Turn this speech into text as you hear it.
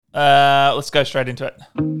Let's go straight into it.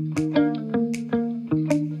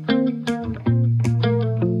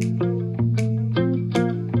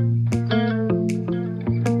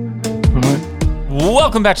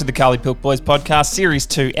 Welcome back to the Carly Pilk Boys podcast, Series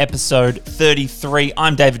 2, Episode 33.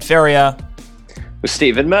 I'm David Ferrier. With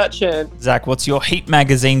Stephen Merchant. Zach, what's your Heat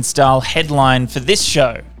Magazine-style headline for this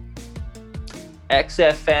show?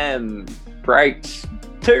 XFM breaks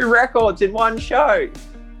 2 records in one show.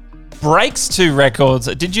 Breaks 2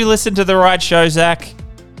 records. Did you listen to the right show, Zach?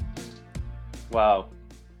 Well,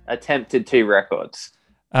 attempted 2 records.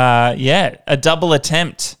 Yeah, a double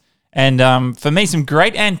attempt. And for me, some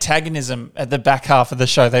great antagonism at the back half of the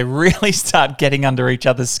show. They really start getting under each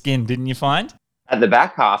other's skin, didn't you find? At the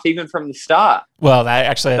back half, even from the start. Well,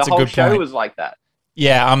 that's a good point. The whole show was like that.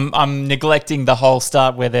 Yeah, I'm neglecting the whole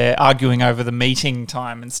start where they're arguing over the meeting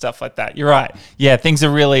time and stuff like that. You're right. Yeah, things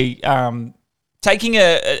are really taking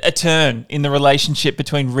a turn in the relationship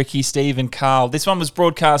between Ricky, Steve, and Karl. This one was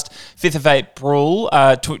broadcast 5th of April,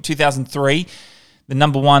 2003. The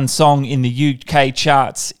number 1 song in the UK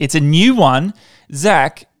charts. It's a new one.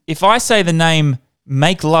 Zach, if I say the name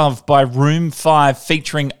Make Love by Room 5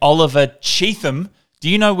 featuring Oliver Cheatham, do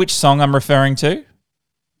you know which song I'm referring to?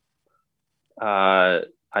 I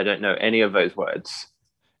don't know any of those words.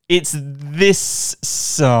 It's this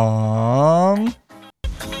song.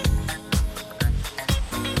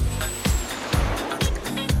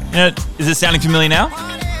 You know, is it sounding familiar now?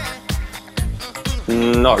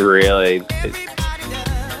 Not really.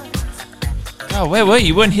 Oh, where were you?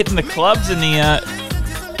 You weren't hitting the clubs and the...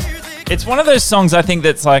 It's one of those songs I think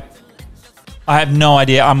that's like, I have no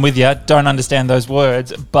idea. I'm with you. Don't understand those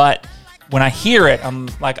words. But when I hear it, I'm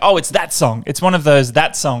like, oh, it's that song. It's one of those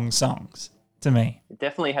that song songs to me. It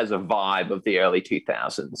definitely has a vibe of the early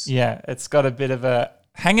 2000s. Yeah, it's got a bit of a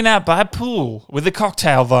hanging out by a pool with a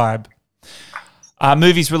cocktail vibe.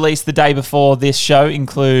 Movies released the day before this show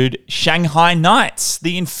include Shanghai Nights,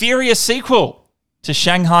 the inferior sequel to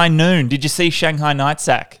Shanghai Noon. Did you see Shanghai Nights,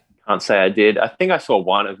 Zach? Can't say I did. I think I saw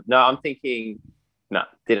one of... No, I'm thinking... No,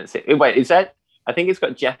 didn't see... Wait, is that... I think it's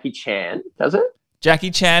got Jackie Chan, does it?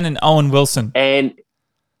 Jackie Chan and Owen Wilson. And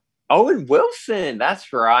Owen Wilson,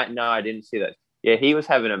 that's right. No, I didn't see that. Yeah, he was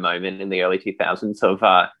having a moment in the early 2000s of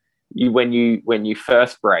when you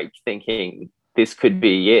first break thinking this could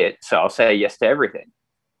be it, so I'll say yes to everything.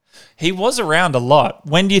 He was around a lot.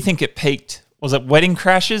 When do you think it peaked? Was it Wedding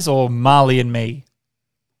Crashers or Marley and Me?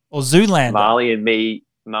 Or Zoolander? Marley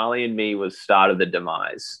and Me was start of the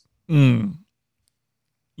demise.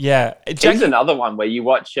 Yeah. Here's another one where you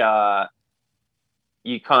watch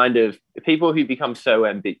you kind of people who become so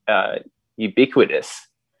ubiquitous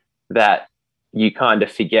that you kind of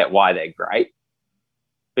forget why they're great.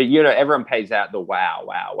 But, you know, everyone pays out the wow,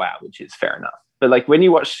 which is fair enough. But, like, when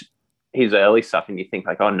you watch his early stuff and you think,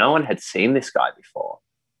 like, oh, no one had seen this guy before.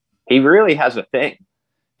 He really has a thing.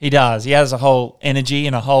 He does. He has a whole energy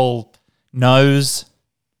and a whole nose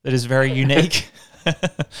that is very unique.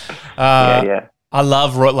 Yeah. I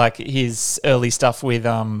love, like, his early stuff with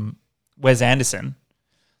Wes Anderson.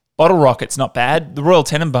 Bottle Rocket's not bad. The Royal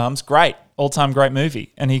Tenenbaums, great. All-time great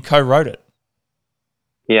movie. And he co-wrote it.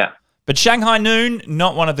 Yeah. But Shanghai Noon,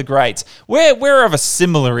 not one of the greats. We're of a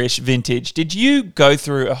similar-ish vintage. Did you go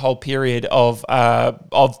through a whole period of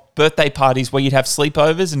birthday parties where you'd have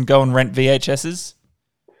sleepovers and go and rent VHSs?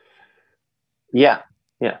 Yeah.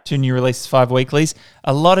 2 new releases, 5 weeklies.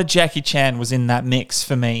 A lot of Jackie Chan was in that mix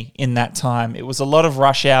for me in that time. It was a lot of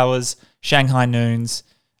Rush Hours, Shanghai Noons,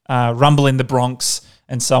 Rumble in the Bronx,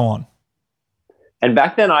 and so on. And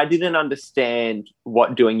back then, I didn't understand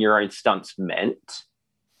what doing your own stunts meant.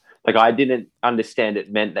 Like, I didn't understand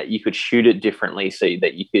it meant that you could shoot it differently so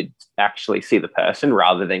that you could actually see the person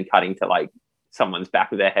rather than cutting to, like, someone's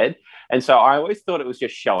back of their head. And so I always thought it was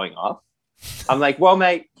just showing off. I'm like, well,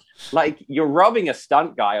 mate, like, you're robbing a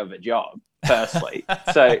stunt guy of a job, firstly.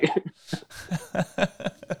 So it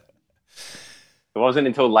wasn't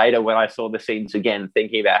until later when I saw the scenes again,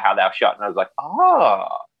 thinking about how they were shot, and I was like, oh,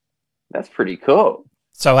 that's pretty cool.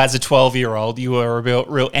 So as a 12-year-old, you were a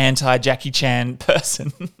real anti-Jackie Chan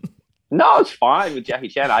person. No, it's fine with Jackie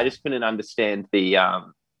Chan. I just couldn't understand I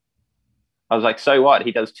was like, so what?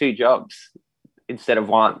 He does 2 jobs instead of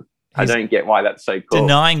 1. I don't get why that's so cool.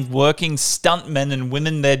 Denying working stuntmen and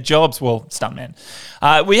women their jobs. Well, stuntmen.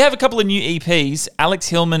 We have a couple of new EPs. Alex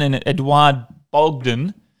Hillman and Edouard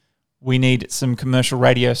Bogdan. We need some commercial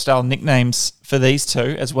radio-style nicknames for these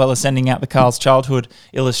two, as well as sending out the Karl's Childhood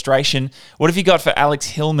illustration. What have you got for Alex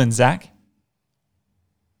Hillman, Zach?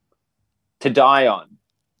 To die on.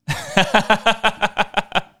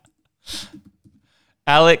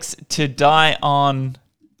 Alex to die on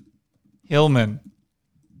Hillman.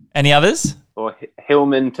 Any others? Or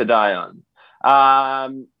Hillman to die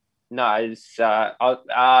on. No, it's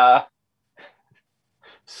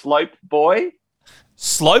Slope Boy.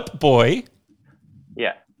 Slope Boy.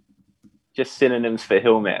 Yeah, just synonyms for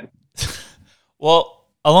Hillman. Well,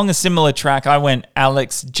 along a similar track, I went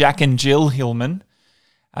Alex, Jack and Jill Hillman.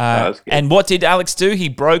 And what did Alex do? He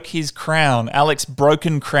broke his crown. Alex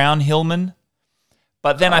Broken Crown Hillman.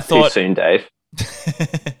 But then I thought... Too soon, Dave.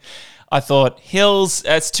 I thought, hills,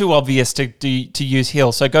 that's too obvious to use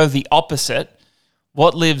hill. So go the opposite.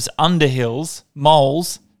 What lives under hills?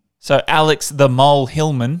 Moles. So Alex the Mole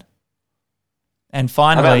Hillman. And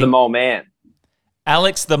finally... How about the Mole Man?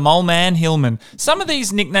 Alex the Mole Man Hillman. Some of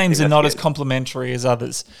these nicknames are not as complimentary as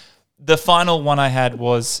others. The final one I had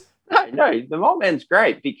was... No, the Mole Man's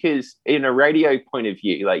great because in a radio point of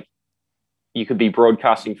view, like you could be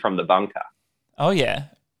broadcasting from the bunker. Oh yeah,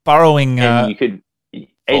 burrowing. And you could,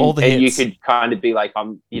 and you could kind of be like,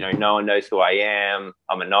 I'm, no one knows who I am.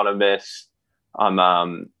 I'm anonymous.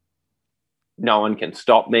 I'm, no one can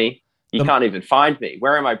stop me. You can't even find me.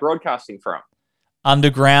 Where am I broadcasting from?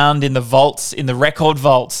 Underground in the vaults, in the record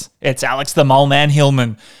vaults. It's Alex the Mole Man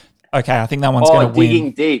Hillman. Okay, I think that one's going to win.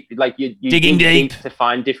 Digging deep. Like you digging deep to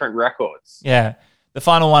find different records. Yeah. The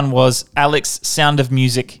final one was Alex Sound of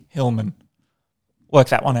Music Hillman. Work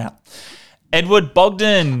that one out. Edward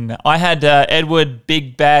Bogdan. I had Edward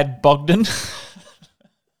Big Bad Bogdan.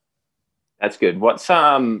 That's good. What's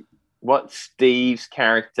Steve's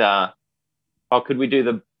character? Oh, could we do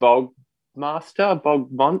the Bogmaster?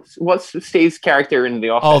 What's Steve's character in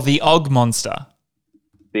The Office? Oh, the Og Monster.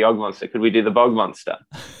 The Og Monster. Could we do the Bog Monster?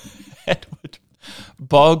 Edward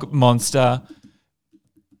Bog Monster.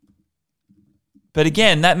 But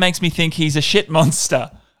again, that makes me think he's a shit monster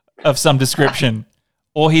of some description.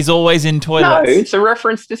 Or he's always in toilets. No, it's a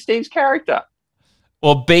reference to Steve's character.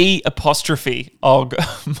 Or B apostrophe Og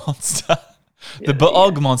Monster. The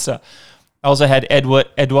Og Monster. I also had Edward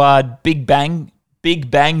Big Bang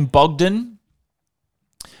Bogdan.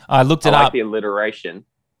 I looked it up. I like the alliteration.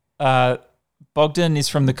 Bogdan is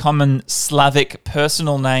from the common Slavic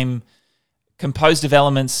personal name composed of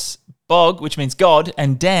elements Bog, which means God,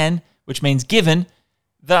 and Dan, which means given.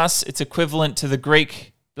 Thus, it's equivalent to the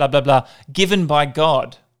Greek blah, blah, blah, given by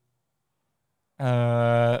God.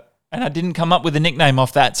 And I didn't come up with a nickname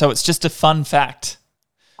off that, so it's just a fun fact.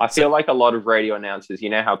 I feel like a lot of radio announcers, you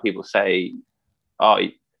know how people say, oh,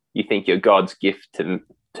 you think you're God's gift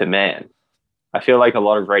to man. I feel like a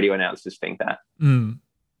lot of radio announcers think that. Mm.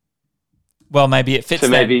 Well, maybe it fits. So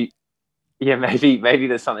maybe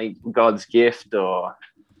there's something God's gift or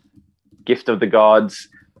gift of the gods.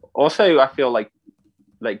 Also, I feel like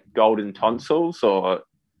golden tonsils or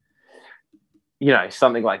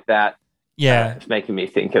something like that. Yeah, it's making me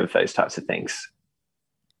think of those types of things.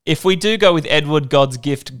 If we do go with Edward God's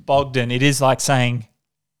gift Bogdan, it is like saying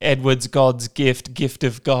Edward's God's gift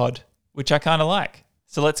of God, which I kind of like.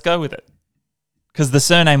 So let's go with it because the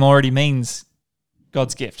surname already means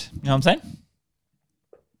God's gift. You know what I'm saying?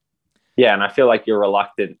 Yeah, and I feel like you're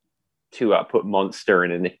reluctant to put monster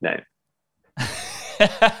in a nickname.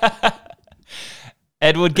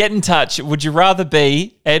 Edward, get in touch. Would you rather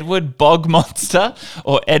be Edward Bog Monster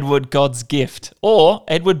or Edward God's Gift or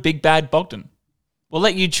Edward Big Bad Bogdan? We'll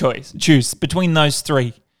let you choose between those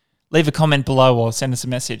three. Leave a comment below or send us a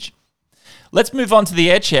message. Let's move on to the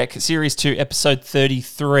Air Check, Series 2, Episode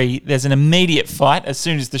 33. There's an immediate fight as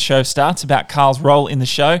soon as the show starts about Karl's role in the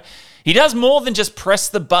show. He does more than just press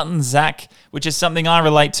the button, Zach, which is something I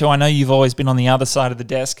relate to. I know you've always been on the other side of the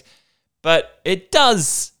desk, but it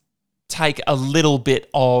does take a little bit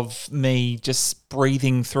of me just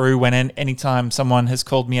breathing through when anytime someone has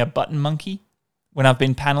called me a button monkey when I've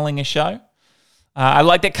been paneling a show. I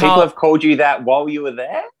like that Karl... People have called you that while you were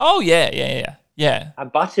there? Oh, yeah. A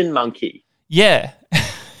button monkey. Yeah.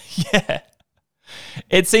 Yeah.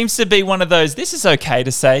 It seems to be one of those, this is okay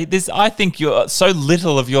to say. I think you're so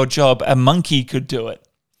little of your job, a monkey could do it.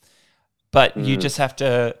 But you just have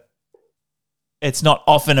to... It's not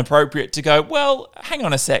often appropriate to go, well, hang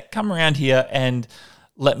on a sec, come around here and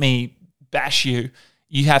let me bash you.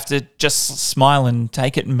 You have to just smile and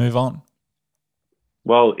take it and move on.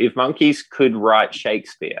 Well, if monkeys could write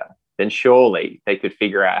Shakespeare, then surely they could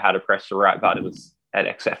figure out how to press the right buttons at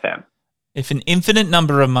XFM. If an infinite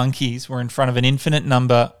number of monkeys were in front of an infinite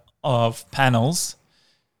number of panels,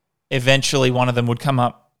 eventually one of them would come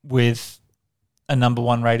up with a number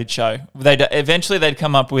one rated show. Eventually they'd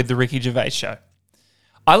come up with the Ricky Gervais show.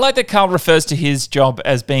 I like that Karl refers to his job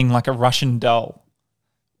as being like a Russian doll,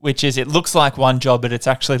 which is it looks like one job, but it's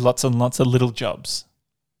actually lots and lots of little jobs.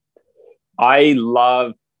 I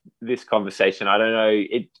love this conversation. I don't know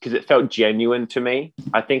it because it felt genuine to me.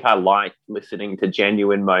 I think I like listening to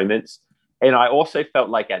genuine moments, and I also felt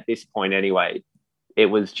like at this point anyway, it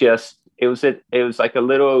was like a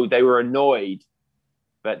little. They were annoyed,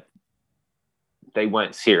 but they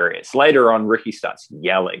weren't serious. Later on, Ricky starts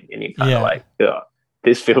yelling, and you're kind of like, "Ugh,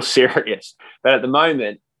 this feels serious." But at the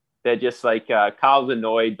moment, they're just like Karl's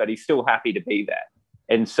annoyed, but he's still happy to be there,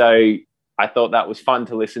 and so I thought that was fun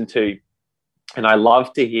to listen to. And I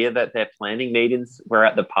love to hear that their planning meetings were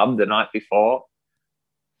at the pub the night before.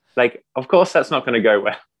 Like, of course, that's not going to go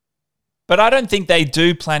well. But I don't think they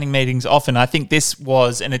do planning meetings often. I think this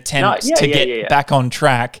was an attempt to get back on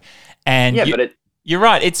track. And you're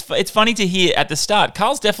right. It's funny to hear at the start.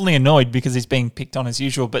 Karl's definitely annoyed because he's being picked on as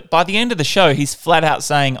usual. But by the end of the show, he's flat out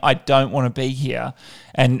saying, I don't want to be here.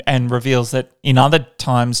 And reveals that in other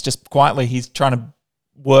times, just quietly, he's trying to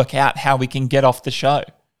work out how we can get off the show.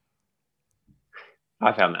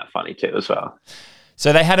 I found that funny too as well.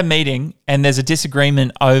 So they had a meeting and there's a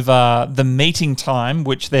disagreement over the meeting time,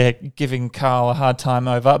 which they're giving Karl a hard time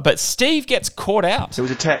over, but Steve gets caught out. There was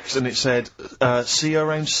a text and it said, see you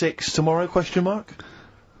around 6 tomorrow, question mark?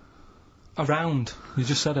 Around. You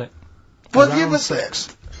just said it. Well, around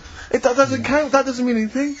 6. That doesn't count. That doesn't mean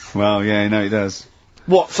anything. Well, yeah, no, it does.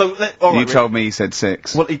 What? So, you told me he said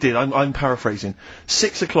 6. Well, he did. I'm paraphrasing.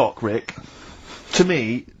 6 o'clock, Rick. To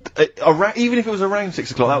me, even if it was around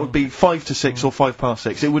 6 o'clock, that would be 5 to 6 or 5 past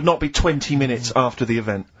 6. It would not be 20 minutes after the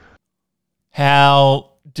event.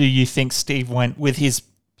 How do you think Steve went with his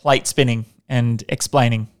plate spinning and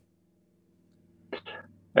explaining?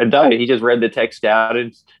 No, he just read the text out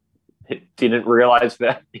and didn't realise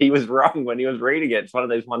that he was wrong when he was reading it. It's one of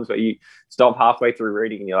those ones where you stop halfway through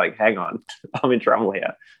reading and you're like, hang on, I'm in trouble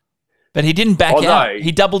here. But he didn't back out.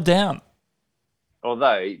 He doubled down.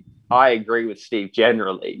 Although I agree with Steve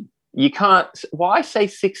generally. You can't. Why say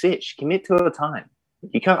 6-ish? Commit to a time.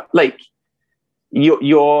 You can't. Like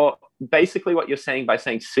you're basically what you're saying by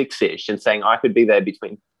saying 6-ish and saying I could be there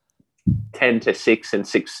between 10 to 6 and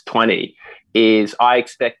 6:20 is I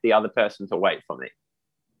expect the other person to wait for me.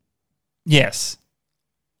 Yes.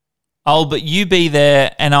 But you be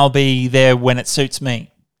there and I'll be there when it suits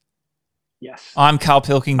me. Yes. I'm Karl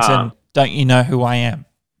Pilkington. Don't you know who I am?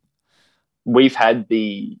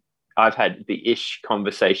 I've had the ish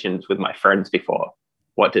conversations with my friends before.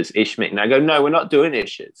 What does ish mean? And I go, no, we're not doing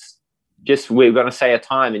ishes. Just we're going to say a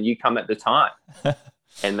time and you come at the time.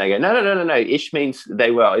 And they go, no. Ish means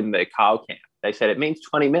they were in the Karl camp. They said it means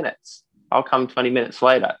 20 minutes. I'll come 20 minutes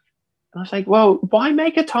later. And I was like, well, why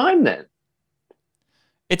make a time then?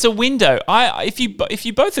 It's a window. If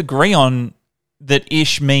you both agree on that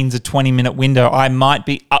ish means a 20-minute window, I might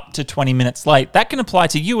be up to 20 minutes late. That can apply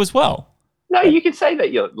to you as well. No, you can say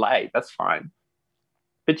that you're late. That's fine.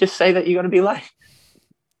 But just say that you're going to be late.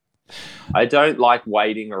 I don't like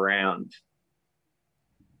waiting around.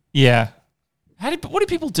 Yeah. What did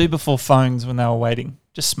people do before phones when they were waiting?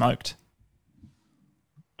 Just smoked.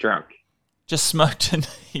 Drunk. Just smoked and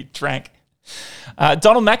he drank.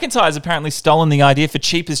 Donald McIntyre has apparently stolen the idea for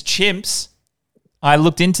Cheap as Chimps. I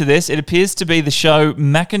looked into this. It appears to be the show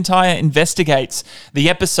McIntyre Investigates, the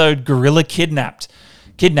episode Gorilla Kidnap,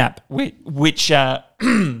 which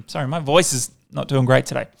sorry, my voice is not doing great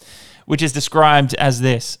today, which is described as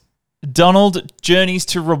this. Donald journeys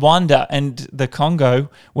to Rwanda and the Congo,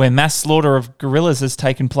 where mass slaughter of gorillas has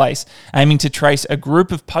taken place, aiming to trace a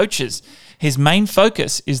group of poachers. His main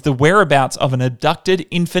focus is the whereabouts of an abducted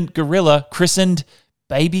infant gorilla christened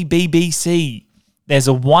Baby BBC. There's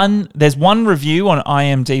one review on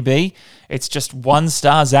IMDb. It's just 1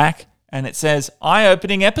 star, Zach, and it says,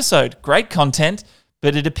 eye-opening episode, great content,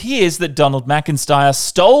 but it appears that Donald McIntyre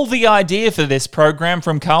stole the idea for this program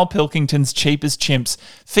from Karl Pilkington's Cheap as Chimps,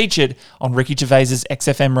 featured on Ricky Gervais's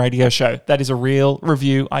XFM radio show. That is a real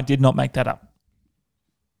review. I did not make that up.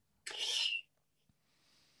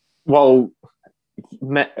 Well,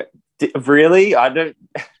 really? I don't...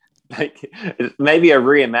 Like, maybe a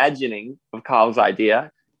reimagining of Karl's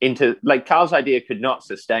idea into... Like, Karl's idea could not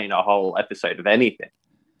sustain a whole episode of anything.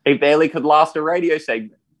 It barely could last a radio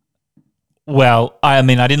segment. Well, I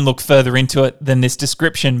mean, I didn't look further into it than this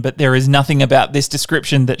description, but there is nothing about this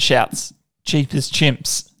description that shouts Cheap as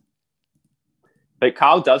Chimps. But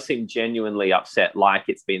Karl does seem genuinely upset, like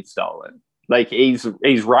it's been stolen. Like, he's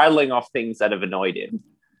rattling off things that have annoyed him.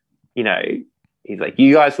 You know, he's like,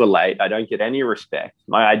 you guys were late. I don't get any respect.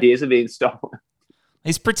 My ideas are being stolen.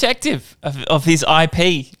 He's protective of his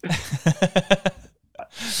IP.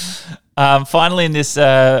 Finally, in this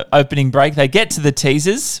opening break, they get to the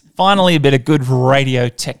teasers. Finally, a bit of good radio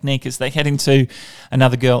technique as they head into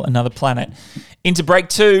Another Girl, Another Planet. Into break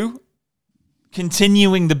 2,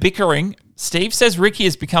 Continuing the bickering, Steve says Ricky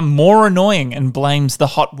has become more annoying and blames the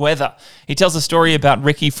hot weather. He tells a story about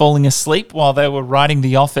Ricky falling asleep while they were writing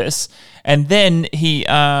The Office, and then he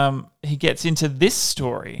gets into this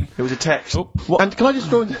story. It was a text. Oh. And can I just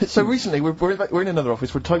throw in, so recently we're in another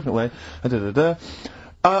office, we're typing away,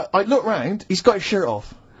 I look round, he's got his shirt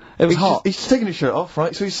off. It was hot. He's taking his shirt off,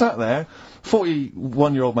 right? So he's sat there,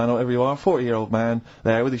 41-year-old man, or whatever you are, 40-year-old man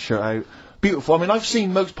there with his shirt out. Beautiful. I mean, I've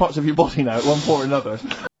seen most parts of your body now at one point or another.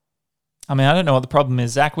 I mean, I don't know what the problem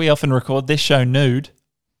is, Zach. We often record this show nude.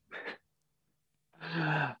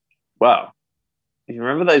 Well, you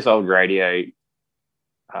remember those old radio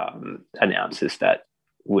announcers that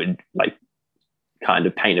would like kind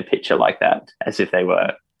of paint a picture like that, as if they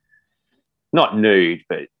were not nude,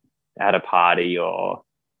 but at a party or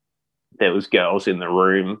there was girls in the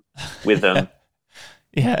room with them.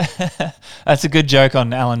 Yeah, that's a good joke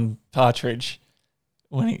on Alan Partridge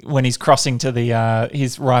when he's crossing to the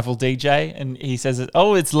his rival DJ and he says,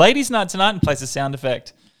 "Oh, it's ladies' night tonight," and plays a sound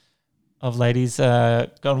effect of ladies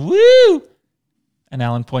going woo, and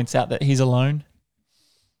Alan points out that he's alone.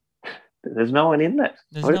 There's no one in there.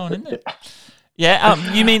 There's no one in there. Yeah,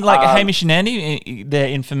 you mean like Hamish and Andy? They're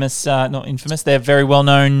infamous, not infamous. They're very well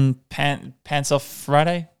known. Pants Off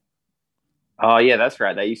Friday. Oh, yeah, that's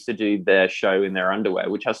right. They used to do their show in their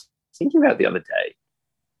underwear, which I was thinking about the other day.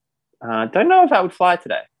 Don't know if that would fly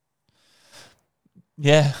today.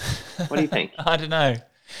 Yeah. What do you think? I don't know.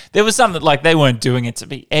 There was something like they weren't doing it to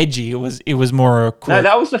be edgy. It was more a no,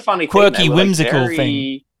 that was the funny quirky, thing. whimsical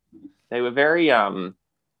thing. They were very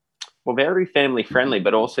very family friendly,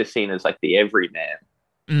 but also seen as like the everyman.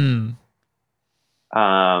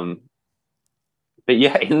 But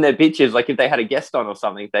yeah, in their pictures, like if they had a guest on or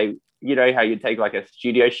something, you know how you'd take like a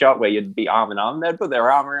studio shot where you'd be arm in arm, they'd put their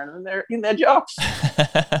arm around them in their jocks.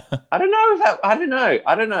 I don't know.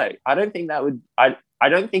 I don't think that would. I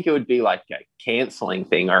don't think it would be like a cancelling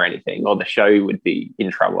thing or anything, or the show would be in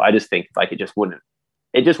trouble. I just think like it just wouldn't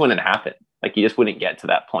happen. Like you just wouldn't get to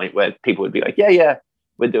that point where people would be like, yeah,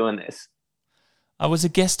 we're doing this. I was a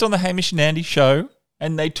guest on the Hamish and Andy show,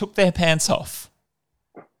 and they took their pants off.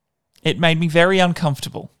 It made me very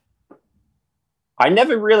uncomfortable. I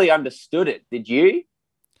never really understood it. Did you?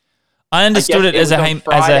 I understood it as a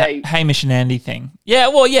Hamish and Andy thing. Yeah,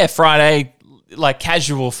 well, yeah, Friday, like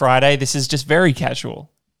casual Friday. This is just very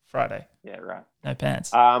casual Friday. Yeah, right. No pants.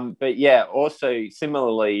 But yeah, also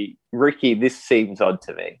similarly, Ricky, this seems odd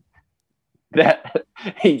to me. That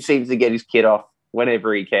he seems to get his kid off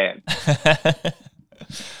whenever he can.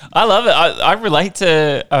 I love it. I relate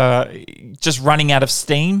to just running out of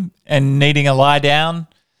steam and needing a lie down.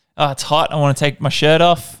 Oh, it's hot. I want to take my shirt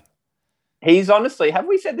off. He's honestly, have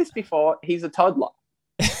we said this before? He's a toddler.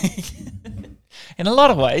 In a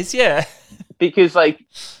lot of ways, yeah. Because like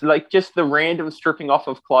just the random stripping off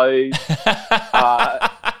of clothes,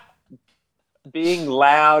 being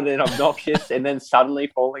loud and obnoxious, and then suddenly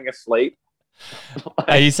falling asleep.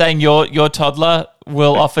 Are you saying your toddler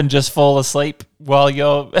will often just fall asleep while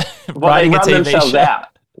you're writing a TV show? They run themselves out.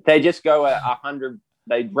 They just go at 100.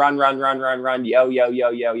 They run,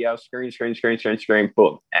 yell, scream,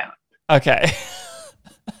 boom, out. Okay.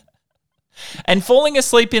 And falling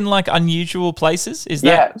asleep in like unusual places, is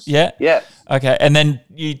that? Yes. Yeah. Yes. Okay, and then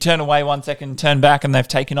you turn away 1 second, turn back, and they've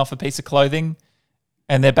taken off a piece of clothing,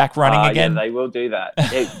 and they're back running again. Yeah, they will do that.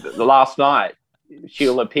 The last night,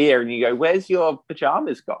 she'll appear, and you go, "Where's your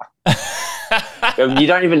pajamas gone?" You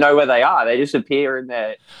don't even know where they are. They just appear in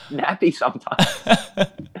their nappy sometimes.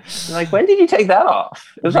 Like, when did you take that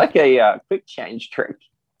off? It was like a quick change trick.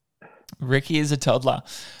 Ricky is a toddler.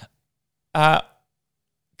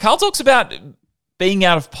 Karl talks about being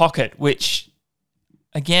out of pocket, which,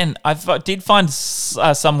 again, I did find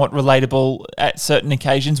somewhat relatable at certain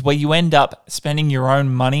occasions where you end up spending your own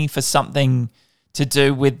money for something to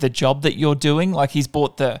do with the job that you're doing. Like he's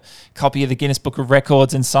bought the copy of the Guinness Book of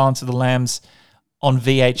Records and Silence of the Lambs on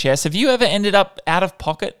VHS. Have you ever ended up out of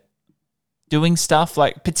pocket doing stuff?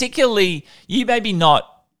 Like particularly, you maybe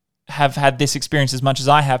not have had this experience as much as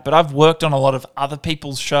I have, but I've worked on a lot of other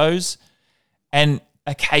people's shows, and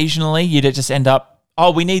occasionally you'd just end up,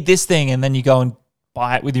 oh, we need this thing, and then you go and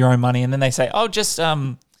buy it with your own money, and then they say, oh, just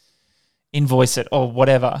invoice it or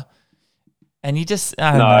whatever. And you just,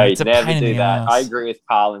 I don't know, it's a never pain in do the that. ass. I agree with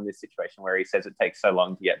Karl in this situation where he says it takes so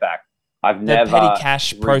long to get back. I've The never petty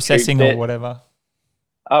cash processing recouped or it. whatever.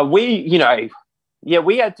 We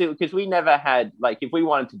had to, because we never had, like, if we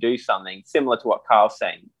wanted to do something similar to what Karl's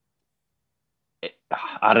saying,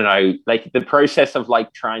 I don't know, like the process of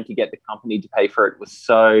like trying to get the company to pay for it was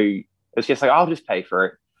just like, I'll just pay for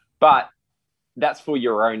it. But that's for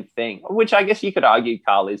your own thing, which I guess you could argue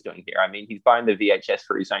Karl is doing here. I mean, he's buying the VHS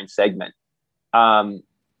for his own segment.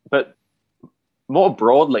 But more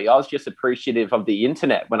broadly, I was just appreciative of the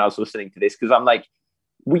internet when I was listening to this, because I'm like,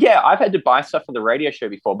 well, yeah, I've had to buy stuff for the radio show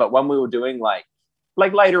before, but when we were doing like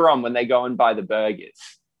later on when they go and buy the burgers,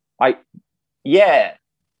 I've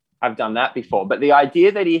done that before. But the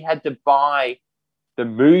idea that he had to buy the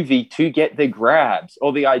movie to get the grabs,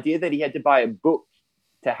 or the idea that he had to buy a book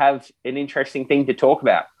to have an interesting thing to talk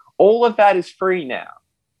about, all of that is free now.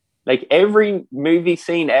 Like every movie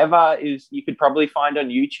scene ever you could probably find on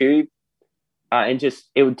YouTube, and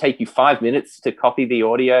it would take you 5 minutes to copy the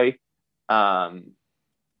audio. The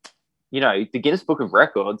Guinness Book of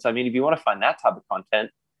Records, I mean, if you want to find that type of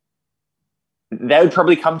content, they would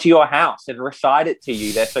probably come to your house and recite it to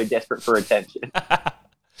you. They're so desperate for attention.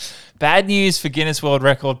 Bad news for Guinness World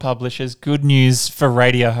Record publishers, good news for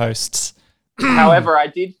radio hosts. However, I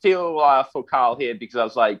did feel for Karl here, because I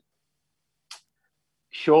was like,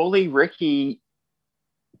 surely Ricky,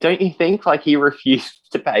 don't you think like he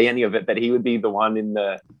refused to pay any of it, but he would be the one in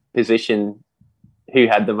the position who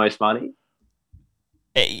had the most money?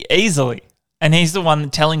 Easily. And he's the one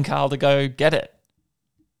telling Karl to go get it.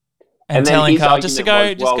 And telling Karl just to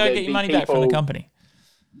get your money back from the company.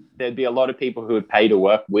 There'd be a lot of people who would pay to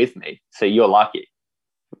work with me, so you're lucky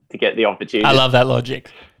to get the opportunity. I love that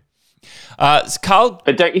logic. Karl,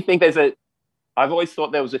 but don't you think I've always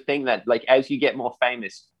thought there was a thing that, like, as you get more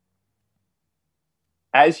famous,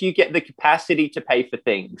 as you get the capacity to pay for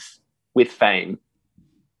things with fame,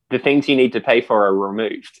 the things you need to pay for are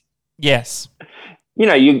removed. Yes. You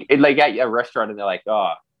like at a restaurant and they're like,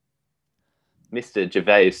 oh, Mr.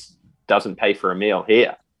 Gervais doesn't pay for a meal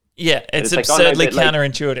here. Yeah, it's absurdly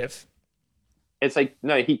counterintuitive. It's like,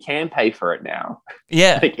 no, he can pay for it now.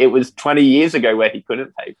 Yeah. Like it was 20 years ago where he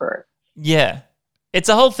couldn't pay for it. Yeah. It's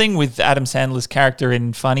a whole thing with Adam Sandler's character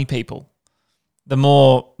in Funny People. The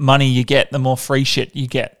more money you get, the more free shit you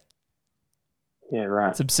get. Yeah, right.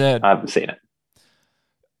 It's absurd. I haven't seen it.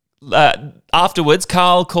 Afterwards,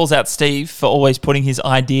 Karl calls out Steve for always putting his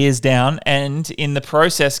ideas down, and in the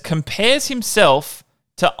process compares himself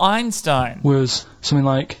to Einstein. Whereas something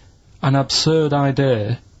like an absurd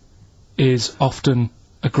idea is often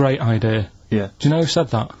a great idea. Yeah. Do you know who said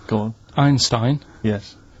that? Go on. Einstein.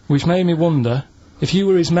 Yes. Which made me wonder, if you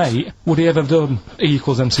were his mate, would he ever have done E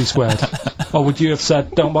equals MC squared? Or would you have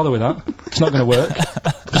said, don't bother with that, it's not going to work?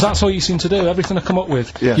 Because that's all you seem to do. Everything I come up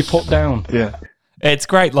with, you put down. Yeah. It's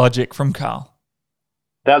great logic from Karl.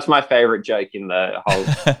 That's my favorite joke in the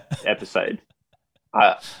whole episode.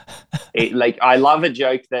 I love a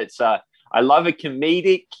joke I love a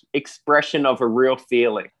comedic expression of a real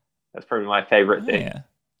feeling. That's probably my favorite thing. Yeah.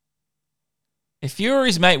 If you were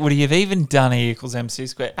his mate, would he have even done E equals MC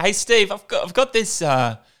squared? Hey, Steve, I've got this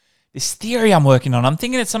this theory I'm working on. I'm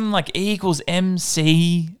thinking it's something like E equals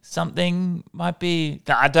MC something. Might be...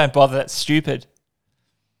 Nah, don't bother. That's stupid.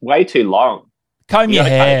 Way too long. Comb your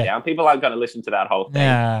hair. Cut it down. People aren't going to listen to that whole thing.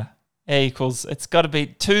 Yeah. E equals... It's got to be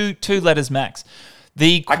two letters max.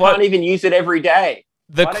 I can't even use it every day.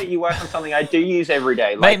 Why don't you work on something I do use every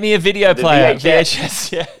day? Make me a video player.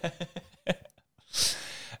 VHS. Yeah.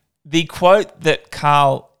 The quote that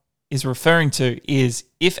Karl is referring to is,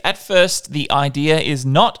 if at first the idea is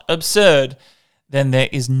not absurd, then there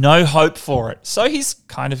is no hope for it. So he's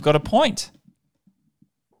kind of got a point.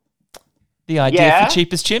 The idea for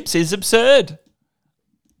Cheapest Chimps is absurd.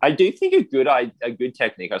 I do think a good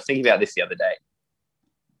technique, I was thinking about this the other day.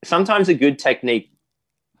 Sometimes a good technique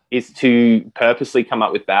is to purposely come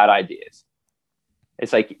up with bad ideas.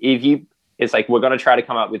 It's like we're going to try to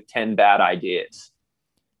come up with 10 bad ideas.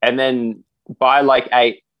 And then by like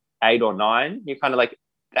eight or nine, you're kind of like,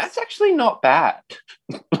 that's actually not bad.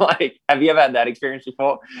 Like, have you ever had that experience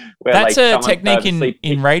before? Where, that's like, a technique in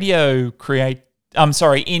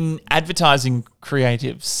in advertising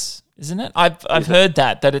creatives, isn't it? I've heard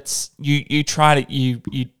that it's you try to you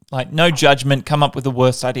like no judgment, come up with the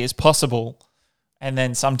worst ideas possible, and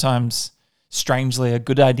then sometimes strangely a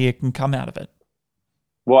good idea can come out of it.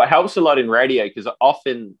 Well, it helps a lot in radio because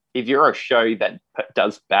often if you're a show that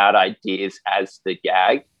does bad ideas as the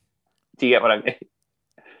gag, do you get what I mean?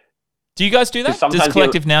 Do you guys do that? Does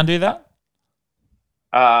Collective Noun do that?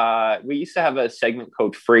 We used to have a segment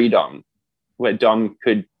called Freedom where Dom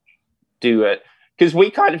could do it because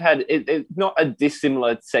we kind of had it not a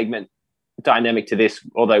dissimilar segment dynamic to this,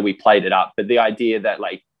 although we played it up, but the idea that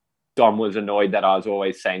like Dom was annoyed that I was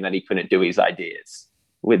always saying that he couldn't do his ideas.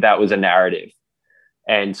 That was a narrative.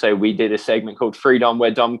 And so we did a segment called Freedom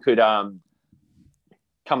where Dom could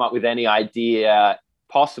come up with any idea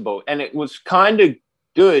possible. And it was kind of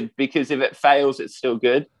good because if it fails, it's still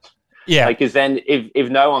good. Yeah. Like, because then if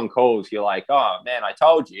no one calls, you're like, oh man, I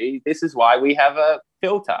told you, this is why we have a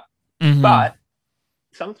filter. Mhm. But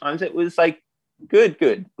sometimes it was like,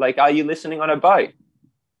 good. Like, are you listening on a boat?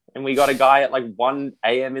 And we got a guy at like 1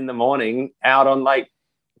 a.m. in the morning out on like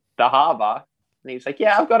the harbour. And he's like,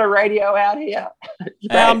 yeah, I've got a radio out here.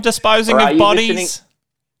 I'm disposing of bodies.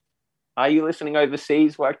 Are you listening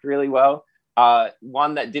overseas? Worked really well.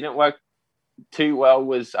 One that didn't work too well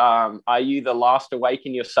was, are you the last awake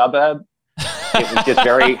in your suburb? It was just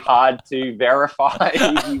very hard to verify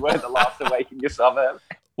if you were the last awake in your suburb.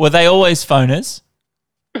 Were they always phoners?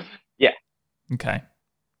 Yeah. Okay.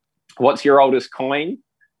 What's your oldest coin?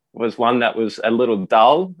 Was one that was a little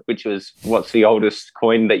dull, which was, what's the oldest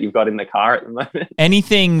coin that you've got in the car at the moment?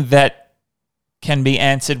 Anything that can be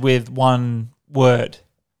answered with one word.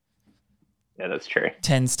 Yeah, that's true.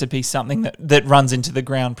 Tends to be something that runs into the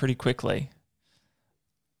ground pretty quickly.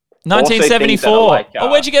 1974. Like,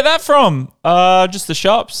 where'd you get that from? Just the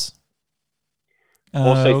shops.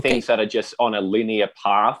 Things that are just on a linear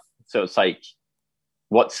path. So it's like,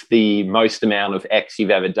 what's the most amount of X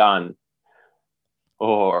you've ever done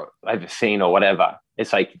or ever seen or whatever?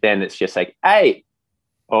 It's like, then it's just like 8.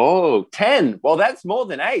 Oh, 10. Well, that's more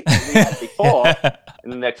than 8 that we had before.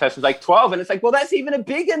 And the next person's like 12. And it's like, well, that's even a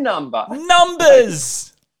bigger number.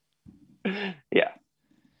 Numbers. Yeah.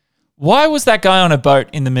 Why was that guy on a boat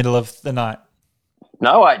in the middle of the night?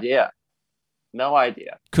 No idea.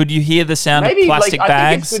 Could you hear the sound of plastic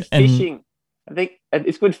bags? I think it's good fishing. I think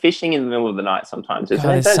it's good fishing in the middle of the night sometimes. Isn't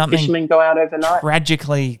it? Don't fishermen go out overnight?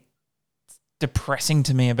 Tragically depressing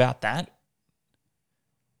to me about that.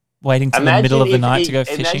 Waiting till the middle of the night to go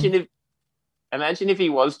fishing. Imagine if he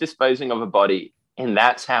was disposing of a body and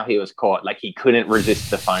that's how he was caught. Like, he couldn't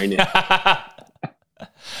resist the phone.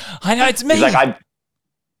 I know, it's me. He's like,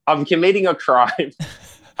 I'm committing a crime.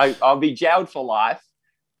 I'll be jailed for life,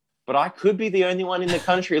 but I could be the only one in the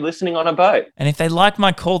country listening on a boat. And if they like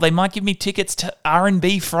my call, they might give me tickets to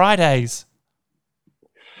R&B Fridays.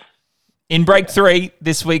 In break 3,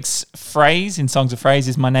 this week's phrase in Songs of Phrase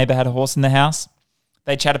is "My neighbour had a horse in the house."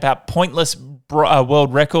 They chat about pointless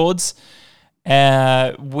world records,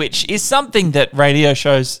 which is something that radio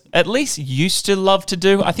shows at least used to love to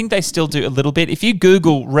do. I think they still do a little bit. If you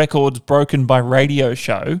Google records broken by radio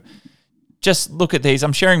show, just look at these.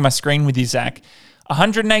 I'm sharing my screen with you, Zach.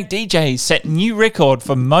 108 DJs set new record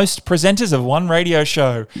for most presenters of one radio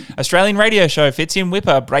show. Australian radio show Fitzy and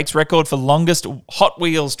Whipper breaks record for longest Hot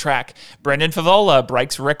Wheels track. Brendan Favola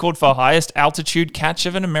breaks record for highest altitude catch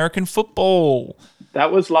of an American football.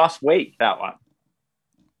 That was last week, that one.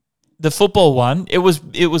 The football one, it was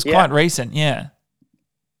quite recent, yeah.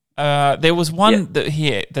 There was one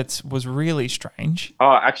that was really strange.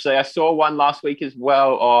 Oh, actually, I saw one last week as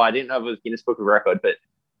well. Oh, I didn't know if it was Guinness Book of Record, but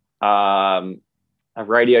a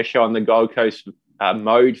radio show on the Gold Coast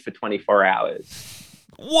mowed for 24 hours.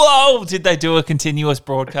 Whoa! Did they do a continuous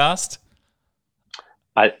broadcast?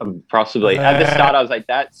 Possibly. At the start, I was like,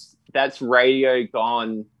 that's radio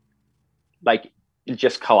gone, like,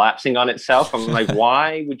 just collapsing on itself. I'm like,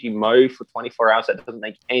 why would you mow for 24 hours? That doesn't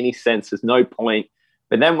make any sense. There's no point.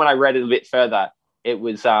 But then when I read it a bit further, it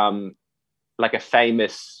was like a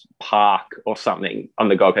famous park or something on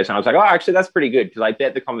the Gold Coast. And I was like, oh, actually, that's pretty good. Because I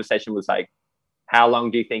bet the conversation was like, how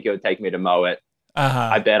long do you think it would take me to mow it?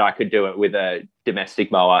 I bet I could do it with a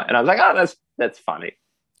domestic mower. And I was like, oh, that's funny.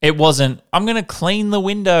 It wasn't, I'm going to clean the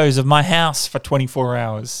windows of my house for 24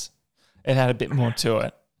 hours. It had a bit more to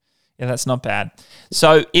it. Yeah, that's not bad.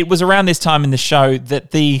 So it was around this time in the show that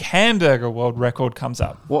the hamburger world record comes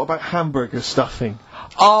up. What about hamburger stuffing?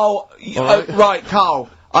 Oh, right, Karl.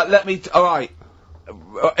 All right.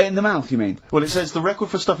 In the mouth, you mean? Well, it says the record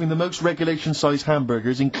for stuffing the most regulation-sized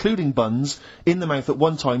hamburgers, including buns, in the mouth at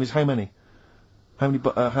one time is how many? How many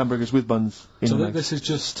hamburgers with buns in the mouth? This is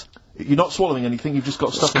just... You're not swallowing anything, you've just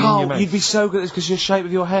got stuffing in your mouth. You'd be so good at this because your shape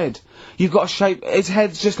of your head. You've got a shape... His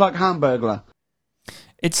head's just like Hamburglar.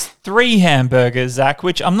 It's 3 hamburgers, Zach,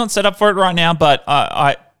 which I'm not set up for it right now, but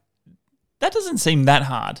that doesn't seem that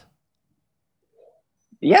hard.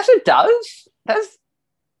 Yes, it does. That's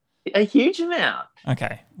a huge amount.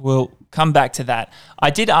 Okay, we'll come back to that.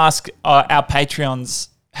 I did ask our Patreons,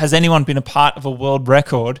 has anyone been a part of a world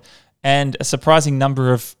record? And a surprising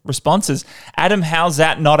number of responses. Adam, how's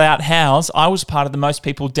that? Not out, how's? I was part of the most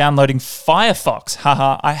people downloading Firefox.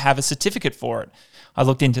 Haha, I have a certificate for it. I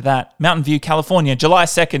looked into that. Mountain View, California, July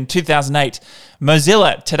 2nd, 2008.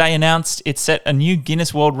 Mozilla today announced it set a new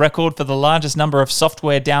Guinness World Record for the largest number of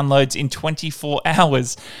software downloads in 24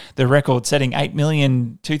 hours. The record, setting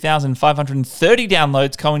 8,002,530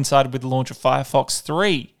 downloads, coincided with the launch of Firefox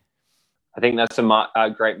 3. I think that's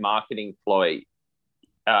a great marketing ploy.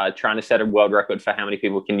 trying to set a world record for how many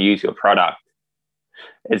people can use your product.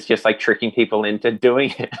 It's just like tricking people into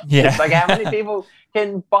doing it. Yeah. It's like, how many people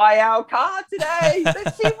can buy our car today?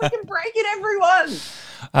 Let's see if we can break it, everyone.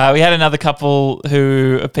 We had another couple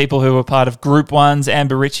people who were part of Group 1's.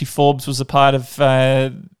 Amber Ritchie Forbes was a part of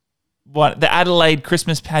the Adelaide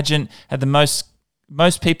Christmas pageant, had the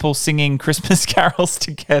most people singing Christmas carols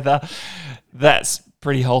together. That's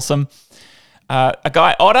pretty wholesome. A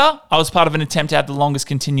guy, Otter, I was part of an attempt to have the longest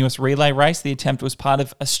continuous relay race. The attempt was part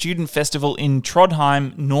of a student festival in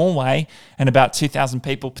Trondheim, Norway, and about 2,000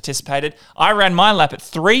 people participated. I ran my lap at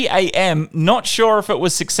 3 a.m. Not sure if it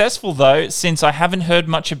was successful, though, since I haven't heard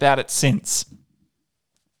much about it since.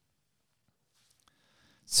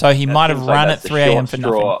 So he might have run at 3 a.m. for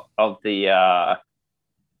nothing. Of the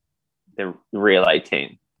relay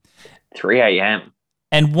team. 3 a.m.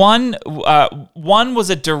 And one was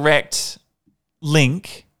a direct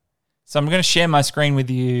link. So I'm going to share my screen with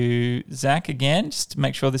you, Zach, again, just to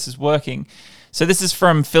make sure this is working. So this is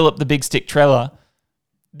from Philip the Big Stick Treller.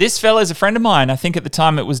 This fella is a friend of mine. I think at the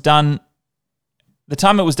time it was done,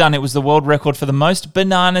 it was the world record for the most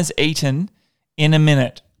bananas eaten in a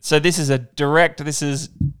minute. So this is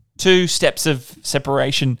 2 steps of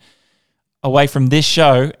separation away from this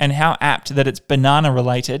show, and how apt that it's banana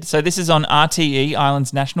related. So this is on RTE,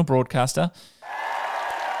 Ireland's national broadcaster.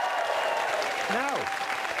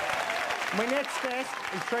 My next test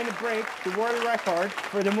is trying to break the world record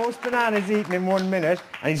for the most bananas eaten in 1 minute,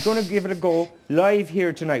 and he's going to give it a go live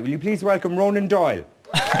here tonight. Will you please welcome Ronan Doyle?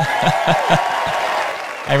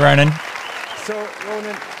 Hey, Ronan. So,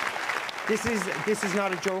 Ronan, this is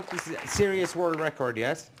not a joke. This is a serious world record,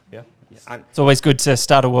 yes? Yeah. And It's always good to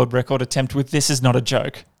start a world record attempt with "This is not a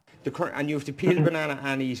joke." and you have to peel the banana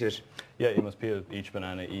and eat it. Yeah, you must peel each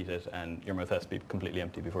banana, eat it, and your mouth has to be completely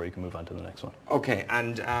empty before you can move on to the next one. Okay,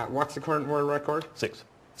 and what's the current world record? 6.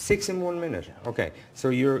 6 in 1 minute. Okay, so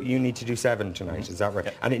you need to do 7 tonight. Is that right?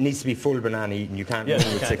 Yeah. And it needs to be full banana eaten. You can't do it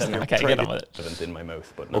with 6. Okay, get on with it. It's in my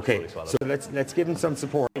mouth, but not Okay, fully swallowed. so let's give him some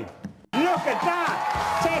support. Look at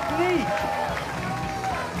that technique.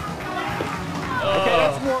 Okay,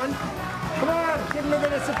 that's 1. Come on, give him a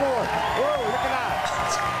bit of support. Whoa, look at that.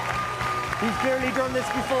 He's clearly done this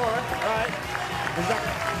before, right?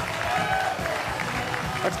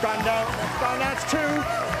 That's gone down. That's 2,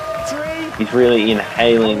 3. He's really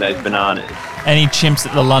inhaling those bananas. Any chimps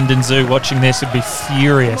at the London Zoo watching this would be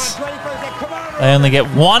furious. Come on, 21st, come on, They only get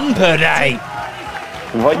 1 per day.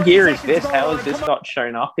 What year is this? How has this not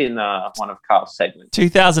shown up in one of Karl's segments?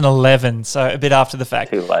 2011, so a bit after the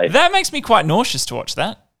fact. Too late. That makes me quite nauseous to watch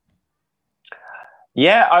that.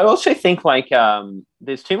 Yeah, I also think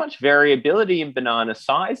there's too much variability in banana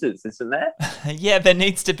sizes, isn't there? Yeah, there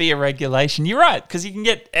needs to be a regulation. You're right, because you can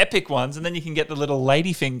get epic ones and then you can get the little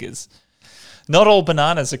lady fingers. Not all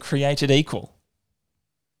bananas are created equal.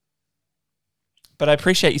 But I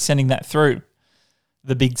appreciate you sending that through,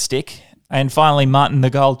 the big stick. And finally, Martin the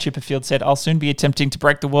Gold Chipperfield said, I'll soon be attempting to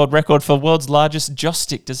break the world record for world's largest joss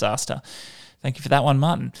stick disaster. Thank you for that one,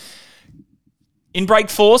 Martin. In break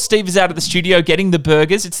 4, Steve is out of the studio getting the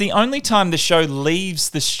burgers. It's the only time the show leaves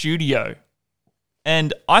the studio.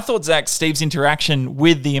 And I thought, Zach, Steve's interaction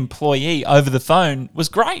with the employee over the phone was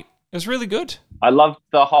great. It was really good. I loved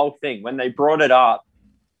the whole thing. When they brought it up,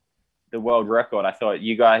 the world record, I thought,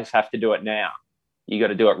 you guys have to do it now. You got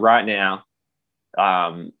to do it right now.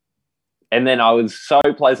 And then I was so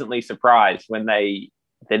pleasantly surprised when the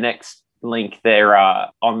next link, they're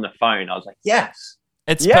on the phone. I was like, yes.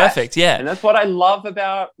 It's perfect, yeah. And that's what I love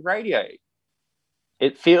about radio.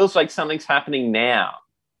 It feels like something's happening now.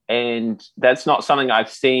 And that's not something I've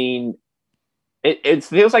seen. It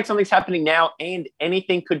feels like something's happening now and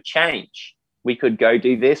anything could change. We could go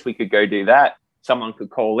do this. We could go do that. Someone could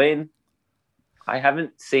call in. I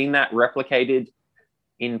haven't seen that replicated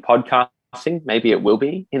in podcasting. Maybe it will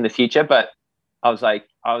be in the future. But I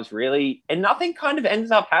was really... And nothing kind of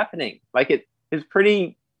ends up happening. Like it is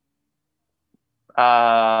pretty...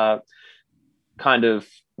 kind of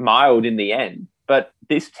mild in the end, but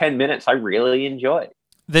this 10 minutes I really enjoyed.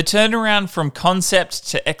 The turnaround from concept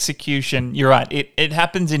to execution, you're right, it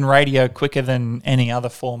happens in radio quicker than any other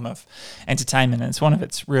form of entertainment, and it's one of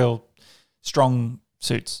its real strong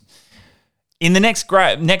suits. In the next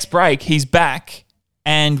break, he's back,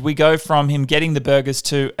 and we go from him getting the burgers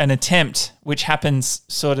to an attempt, which happens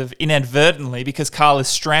sort of inadvertently because Karl is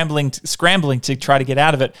scrambling to try to get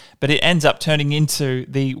out of it, but it ends up turning into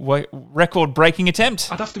the record-breaking attempt.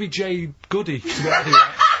 I'd have to be Jay Goody to get out of here.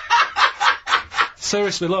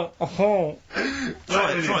 Seriously, look. Try it.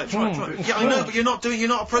 Yeah, I know, but you're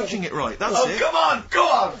not approaching it right. That's it. Come on, go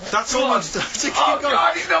on. That's almost...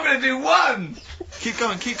 God, he's not going to do 1. Keep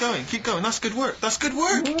going. That's good work.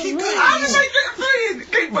 Keep going.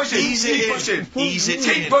 Keep pushing. Ease it in. Ease it in.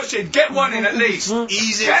 Keep pushing. Get one in at least.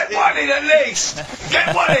 Ease it Get in. one in at least.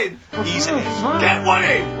 Get one in. Ease it in. Get one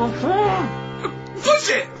in.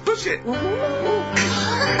 Push it.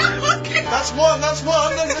 That's one.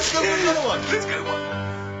 Then let's go with another one.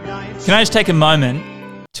 Can I just take a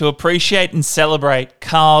moment to appreciate and celebrate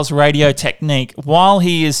Karl's radio technique? While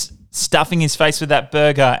he is stuffing his face with that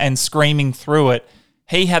burger and screaming through it,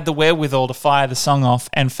 he had the wherewithal to fire the song off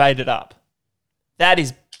and fade it up. That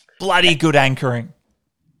is bloody good anchoring.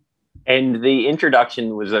 And the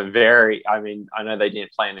introduction was I know they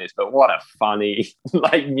didn't plan this, but what a funny,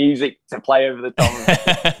 music to play over the top of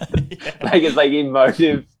it. Yeah. It's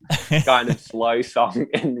emotive, kind of slow song,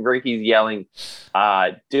 and Ricky's yelling,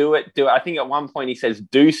 do it. I think at one point he says,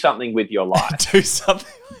 do something with your life. Do something.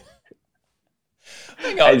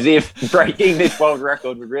 Hang on. As if breaking this world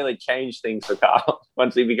record would really change things for Karl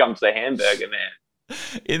once he becomes the hamburger man.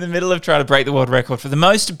 In the middle of trying to break the world record, for the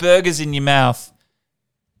most burgers in your mouth,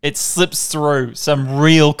 it slips through some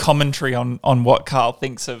real commentary on what Karl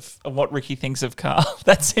thinks of, and what Ricky thinks of Karl.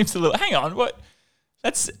 That seems a little. Hang on, what?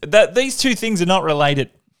 These two things are not related.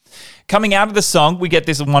 Coming out of the song, we get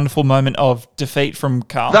this wonderful moment of defeat from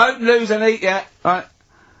Karl. Don't lose any yet. Right.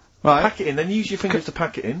 Pack it in. Then use your fingers to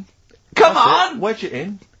pack it in. Come That's on. it. Wedge it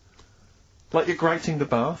in. Like you're grating the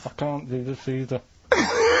bath. I can't do this either.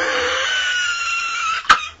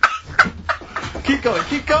 Keep going.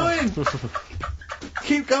 Keep going.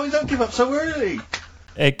 Don't give up so early.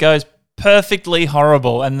 It goes perfectly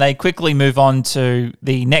horrible, and they quickly move on to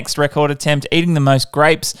the next record attempt, Eating the Most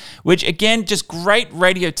Grapes, which, again, just great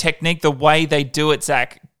radio technique, the way they do it,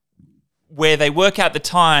 Zach, where they work out the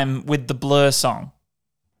time with the Blur song.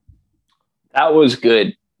 That was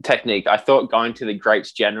good technique. I thought going to the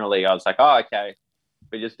grapes generally, I was like, oh, okay,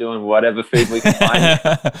 we're just doing whatever food we can find.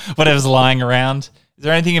 Whatever's lying around. Is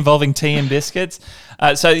there anything involving tea and biscuits?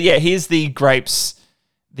 Here's the grapes,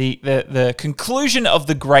 the conclusion of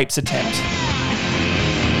the grapes attempt.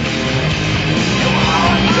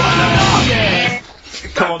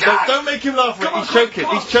 Come on, don't make him laugh, Rick.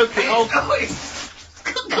 He's choking. Oh,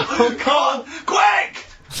 Karl. Quick.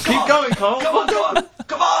 Keep going, Karl. Come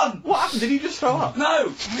on. What happened? Did he just throw up?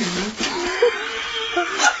 No.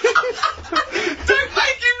 Don't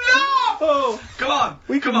make him laugh. Oh, Come on.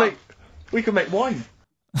 we can make wine.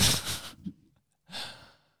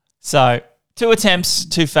 So, 2 attempts,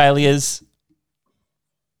 2 failures,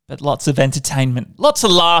 but lots of entertainment. Lots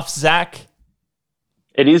of laughs, Zach.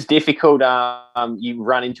 It is difficult. You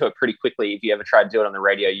run into it pretty quickly if you ever try to do it on the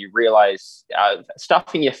radio. You realise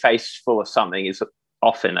stuffing your face full of something is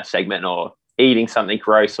often a segment, or eating something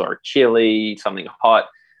gross or a chili, something hot.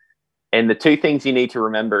 And the 2 things you need to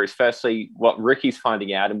remember is, firstly, what Ricky's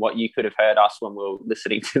finding out and what you could have heard us when we were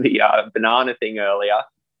listening to the banana thing earlier.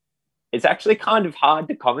 It's actually kind of hard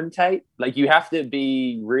to commentate. You have to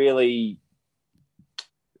be really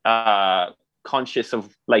conscious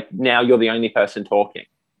of, now you're the only person talking.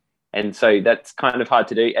 And so that's kind of hard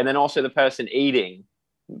to do. And then also the person eating,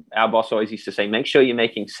 our boss always used to say, make sure you're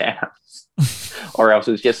making sounds or else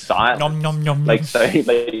it's just silent. Nom, nom, nom, nom. So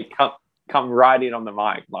they come right in on the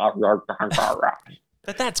mic. But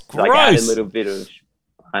that's gross. Add a little bit of,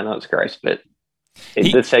 I know it's gross, but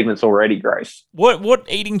the segment's already gross. What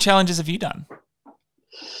eating challenges have you done?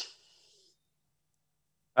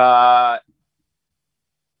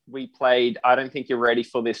 We played I Don't Think You're Ready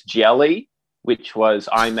for This Jelly, which was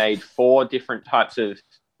I made 4 different types of,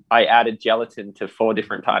 I added gelatin to 4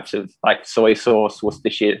 different types of soy sauce,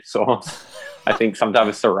 Worcestershire sauce, I think some type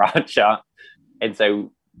of sriracha. And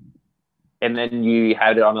then you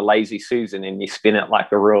had it on a Lazy Susan and you spin it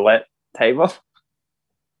like a roulette table.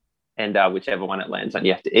 And whichever one it lands on,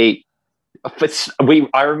 you have to eat. But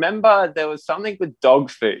I remember there was something with dog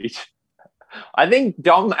food. I think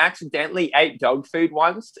Dom accidentally ate dog food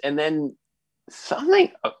once, and then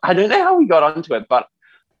something, I don't know how we got onto it, but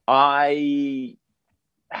I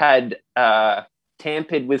had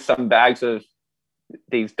tampered with some bags of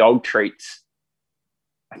these dog treats.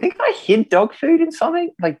 I think I hid dog food in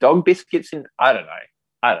something, like dog biscuits in, I don't know.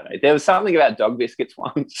 There was something about dog biscuits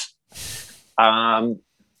once.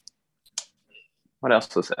 What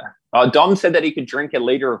else was there? Oh, Dom said that he could drink a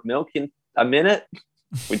liter of milk in a minute,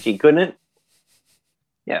 which he couldn't.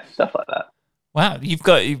 Yeah, stuff like that. Wow, you're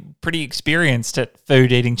pretty experienced at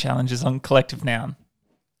food eating challenges on Collective Noun.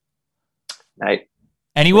 Mate,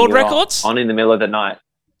 any world records? On in the middle of the night.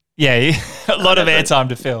 Yeah, a lot of airtime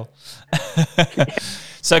to fill.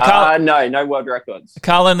 So Karl, no world records.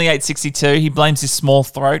 Karl only ate 62. He blames his small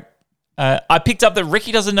throat. I picked up that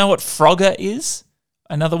Ricky doesn't know what Frogger is.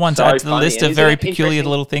 Another one to So add to the funny. list And of isn't very it peculiar interesting?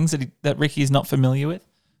 little things that Ricky is not familiar with.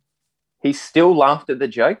 He still laughed at the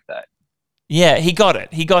joke, though. Yeah, he got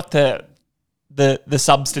it. He got the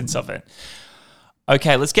substance of it.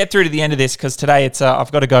 Okay, let's get through to the end of this because today it's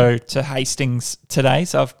I've got to go to Hastings today,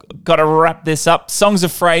 so I've got to wrap this up. Songs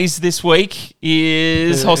of phrase this week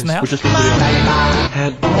is Horse in the We're House. just gonna do the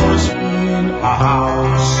head horse in a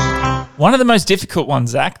house. One of the most difficult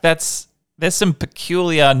ones, Zach. There's some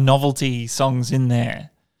peculiar novelty songs in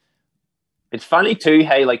there. It's funny too,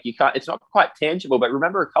 hey, like you can't. It's not quite tangible, but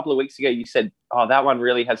remember a couple of weeks ago you said, "Oh, that one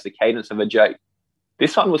really has the cadence of a joke."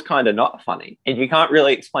 This one was kind of not funny, and you can't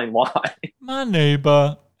really explain why. My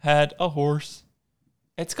neighbor had a horse.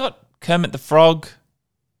 It's got Kermit the Frog.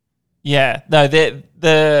 Yeah, no,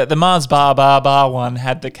 the Mars bar one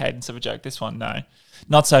had the cadence of a joke. This one, no,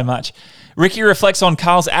 not so much. Ricky reflects on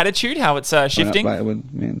Karl's attitude, how it's shifting. Later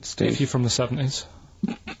with me and Steve. If you're from the 70s,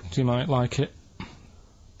 you might like it.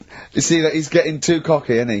 You see that he's getting too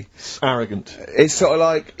cocky, isn't he? Arrogant. It's sort of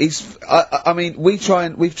like I mean, we've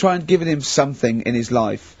tried giving him something in his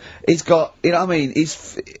life. He's got, you know what I mean?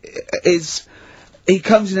 He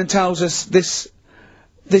comes in and tells us this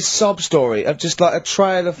sob story of just like a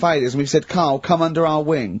trail of failures. And we've said, Karl, come under our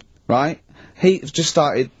wing, right? He just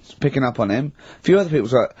started picking up on him. A few other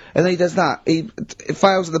people's like, and then he does that. He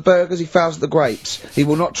fails at the burgers. He fails at the grapes. He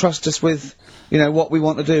will not trust us with, you know, what we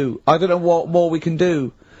want to do. I don't know what more we can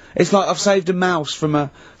do. It's like I've saved a mouse from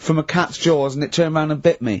a cat's jaws and it turned around and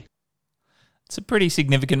bit me. It's a pretty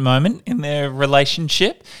significant moment in their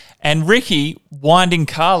relationship. And Ricky winding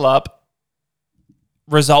Karl up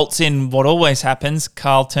results in what always happens.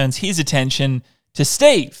 Karl turns his attention to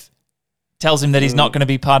Steve, tells him that he's not going to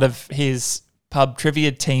be part of his pub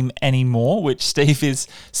trivia team anymore, which Steve is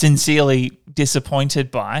sincerely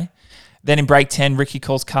disappointed by. Then in break 10, Ricky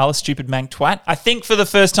calls Karl a stupid mank twat, I think for the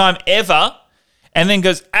first time ever, and then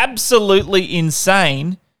goes absolutely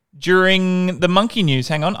insane during the monkey news.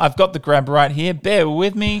 Hang on, I've got the grab right here. Bear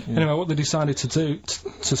with me. Anyway, what they decided to do,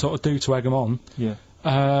 to sort of do to egg him on,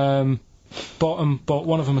 bought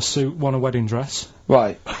one of them a suit, one a wedding dress.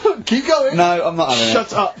 Right. Keep going. No, I'm not having it.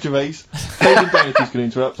 Shut up, Gervais. Hayden Doherty's going to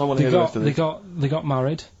interrupt. I want to hear the rest of this. They got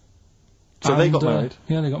married. So they got married?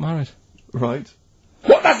 Yeah, they got married. Right.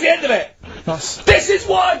 What? That's the end of it. That's This is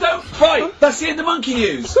why I don't. Right. That's the end of monkey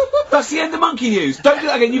news. That's the end of monkey news. Don't do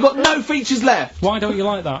that again. You've got no features left. why don't you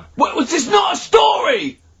like that? Well, it's not a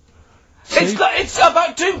story. It's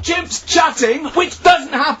about two chimps chatting, which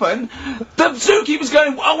doesn't happen. The zookeeper's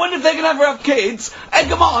going, I wonder if they're going to ever have kids. And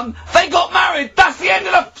come on, they got married. That's the end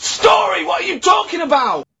of the story. What are you talking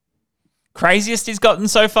about? Craziest he's gotten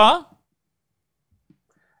so far?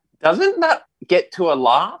 Doesn't that get to a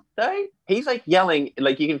laugh, though? He's like yelling,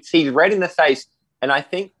 like you can see he's red in the face. And I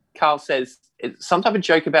think Karl says it's some type of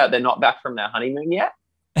joke about they're not back from their honeymoon yet.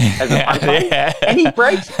 As a punchline. Yeah. And he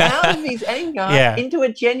breaks out of his anger into a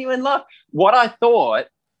genuine laugh. What I thought,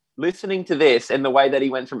 listening to this and the way that he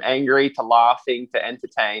went from angry to laughing to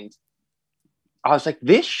entertained, I was like,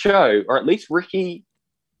 this show, or at least Ricky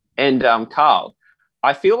and Karl,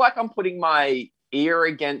 I feel like I'm putting my ear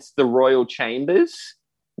against the royal chambers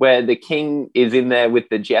where the king is in there with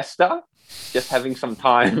the jester, just having some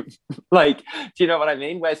time. Like, do you know what I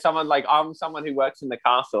mean? Where someone like, I'm someone who works in the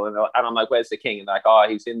castle and I'm like, where's the king? And like, oh,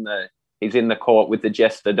 he's in the court with the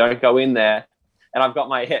jester. Don't go in there. And I've got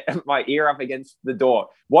my ear up against the door.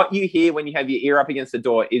 What you hear when you have your ear up against the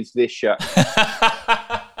door is this show.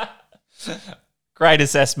 Great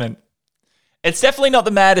assessment. It's definitely not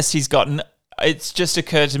the maddest he's gotten. It's just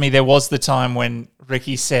occurred to me there was the time when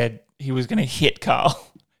Ricky said he was going to hit Karl.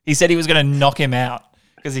 He said he was going to knock him out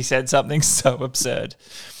because he said something so absurd.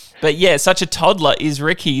 But yeah, such a toddler is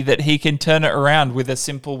Ricky that he can turn it around with a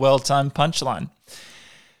simple, well-timed punchline.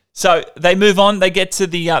 So they move on. They get to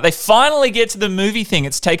they finally get to the movie thing.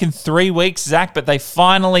 It's taken 3 weeks, Zach, but they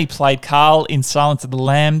finally played Karl in Silence of the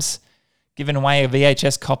Lambs, giving away a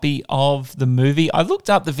VHS copy of the movie. I looked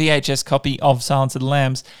up the VHS copy of Silence of the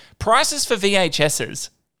Lambs. Prices for VHSs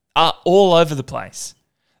are all over the place.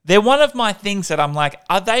 They're one of my things that I'm like,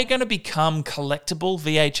 are they going to become collectible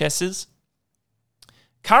VHSs?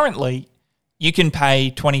 Currently, you can pay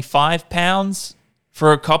 £25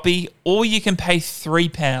 for a copy, or you can pay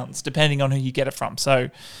 £3, depending on who you get it from. So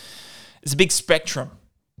it's a big spectrum.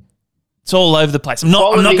 It's all over the place. I'm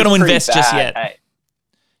not going to invest just yet. Hey,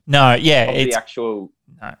 No, yeah, it's the actual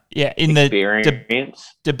in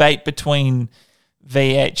experience. the debate between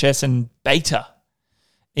VHS and beta.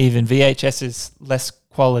 Even VHS is less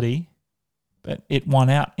quality, but it won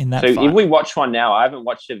out in that So fight. if we watch one now, I haven't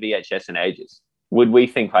watched a VHS in ages. Would we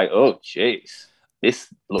think like, oh, jeez? this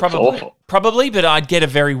looks awful. Probably, but I'd get a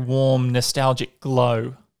very warm, nostalgic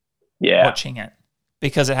glow watching it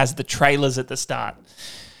because it has the trailers at the start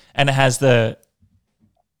and it has the...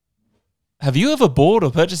 Have you ever bought or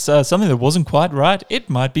purchased something that wasn't quite right? It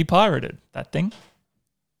might be pirated, that thing.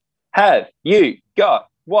 Have you got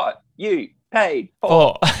what you paid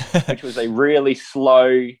for? Which was a really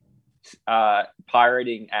slow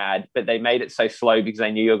pirating ad, but they made it so slow because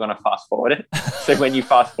they knew you were going to fast forward it. So when you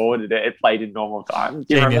fast forwarded it, it played in normal time.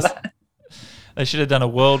 Do you remember that? They should have done a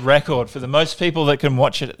world record for the most people that can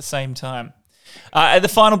watch it at the same time. At the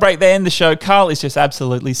final break, they end the show. Karl is just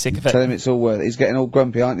absolutely sick of it. Tell him it's all worth it. He's getting all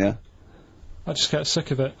grumpy, aren't you? I just get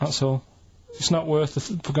sick of it, that's all. It's not worth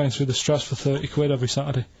for going through the stress for 30 quid every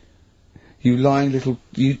Saturday. You lying little...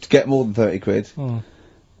 You get more than 30 quid. Oh,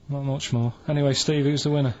 not much more. Anyway, Steve, who's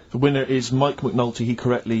the winner? The winner is Mike McNulty. He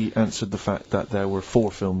correctly answered the fact that there were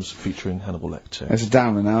 4 films featuring Hannibal Lecter. There's a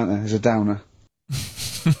downer now, isn't there? There's a downer.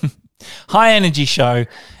 High energy show,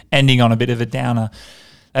 ending on a bit of a downer.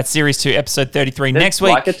 That's Series 2, Episode 33. Next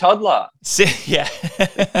week... Like a toddler. Yeah.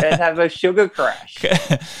 And have a sugar crash.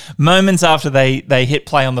 Moments after they hit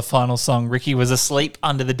play on the final song, Ricky was asleep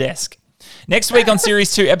under the desk. Next week on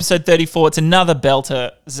Series 2, Episode 34, it's another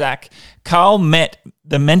belter, Zach. Karl met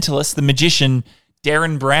the mentalist, the magician,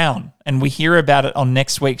 Darren Brown, and we hear about it on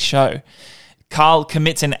next week's show. Karl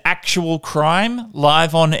commits an actual crime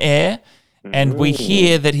live on air, and we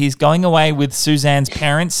hear that he's going away with Suzanne's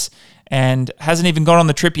parents and hasn't even gone on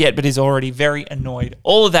the trip yet, but is already very annoyed.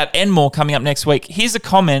 All of that and more coming up next week. Here's a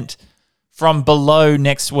comment from below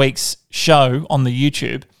next week's show on the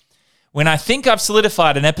YouTube. When I think I've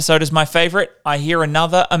solidified an episode as my favourite, I hear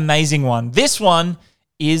another amazing one. This one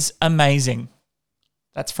is amazing.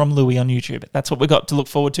 That's from Louis on YouTube. That's what we've got to look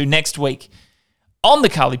forward to next week on the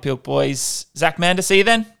Carly Pilk Boys. Zach Mander, see you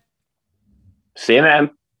then. See you, man.